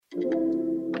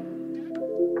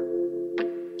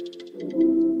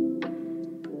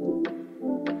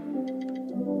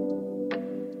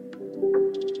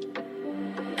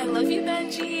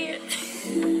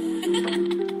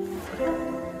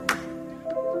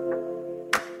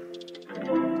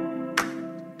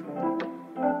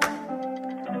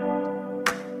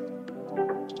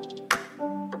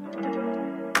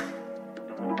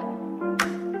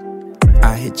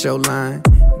get your line.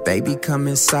 Baby, come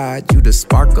inside, you the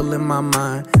sparkle in my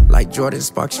mind. Like Jordan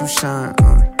Sparks, you shine,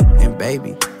 And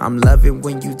baby, I'm loving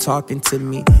when you talking to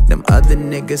me. Them other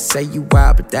niggas say you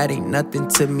wild, but that ain't nothing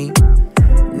to me.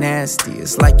 Nasty,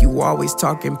 it's like you always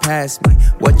talking past me.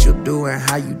 What you do and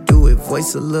how you do it,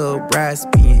 voice a little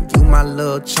raspy. And you my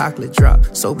little chocolate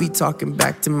drop, so be talking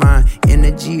back to mine.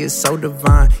 Energy is so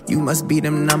divine, you must be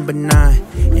them number 9.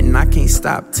 And I can't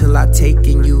stop till I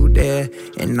taking you there.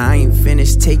 And I ain't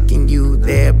finished taking you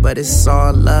there, but it's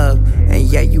all love. And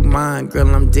yeah, you mine,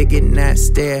 girl, I'm digging that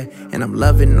stare. And I'm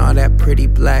loving all that pretty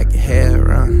black hair,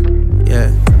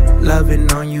 yeah.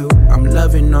 Loving on you, I'm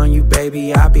loving on you,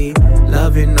 baby, I be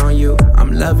loving on you,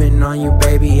 I'm loving on you,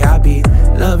 baby, I be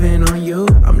loving on you,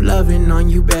 I'm loving on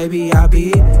you, baby, I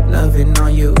be loving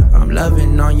on you, I'm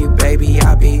loving on you, baby,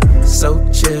 I be so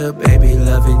chill, baby,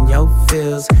 loving your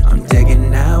feels. I'm digging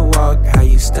that walk, how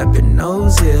you stepping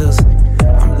those hills.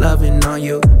 I'm loving on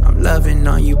you, I'm loving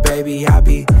on you, baby, I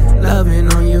be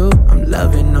loving on you, I'm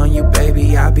loving on you,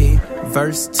 baby, I be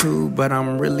verse 2, but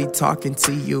I'm really talking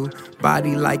to you.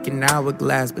 Body like an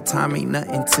hourglass, but time ain't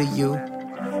nothing to you.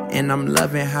 And I'm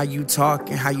loving how you talk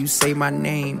and how you say my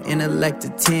name. Intellect a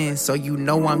 10, so you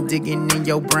know I'm digging in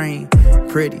your brain.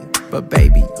 Pretty, but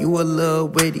baby, you a little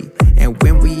witty. And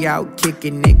when we out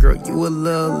kicking it, girl, you a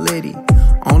little litty.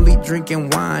 Only drinking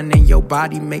wine and your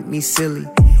body make me silly.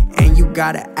 And you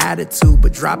got an attitude,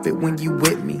 but drop it when you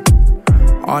with me.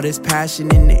 All this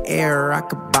passion in the air, I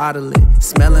could bottle it.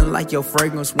 Smelling like your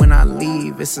fragrance when I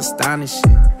leave, it's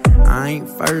astonishing. I ain't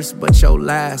first, but your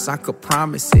last, I could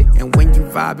promise it. And when you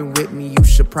vibing with me, you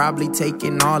should probably take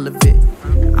in all of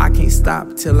it. I can't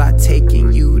stop till I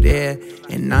taking you there.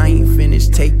 And I ain't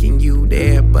finished taking you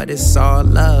there, but it's all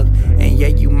love. And yeah,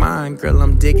 you mine, girl,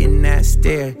 I'm digging that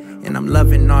stare. And I'm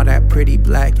loving all that pretty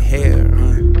black hair,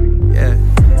 yeah.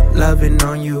 Loving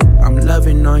on you, I'm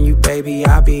loving on you, baby,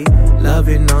 I be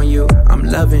loving on you, I'm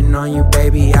loving on you,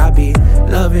 baby, I be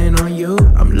loving on you,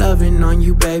 I'm loving on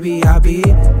you, baby, I be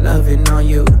loving on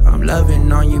you, I'm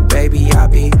loving on you, baby, I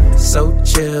be so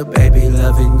chill, baby,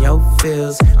 loving your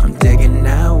feels. I'm digging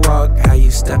that walk, how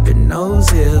you stepping those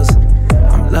hills.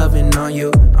 I'm loving on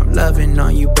you, I'm loving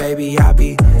on you, baby, I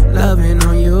be loving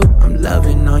on you, I'm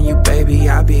loving on you, baby,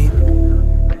 I be